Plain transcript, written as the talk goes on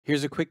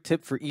Here's a quick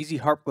tip for easy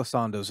harp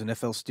glissondos in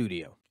FL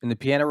Studio. In the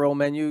piano roll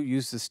menu,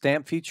 use the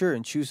stamp feature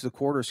and choose the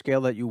chord or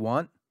scale that you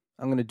want.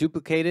 I'm going to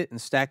duplicate it and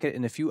stack it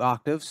in a few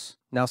octaves.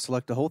 Now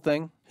select the whole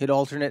thing, hit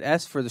alternate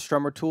S for the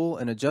strummer tool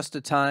and adjust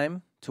the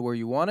time to where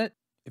you want it.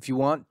 If you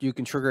want, you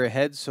can trigger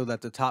ahead so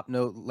that the top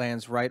note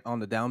lands right on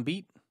the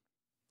downbeat.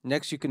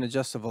 Next, you can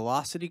adjust the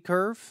velocity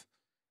curve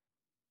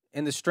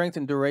and the strength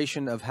and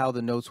duration of how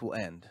the notes will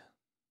end.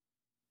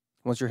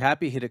 Once you're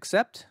happy, hit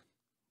accept.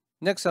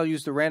 Next, I'll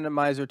use the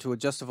randomizer to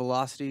adjust the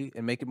velocity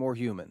and make it more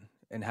human,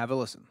 and have a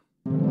listen.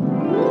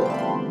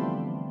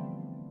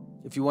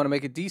 If you want to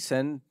make it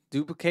descend,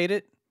 duplicate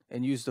it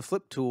and use the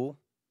flip tool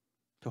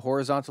to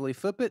horizontally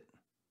flip it,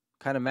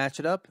 kind of match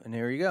it up, and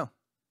here you go.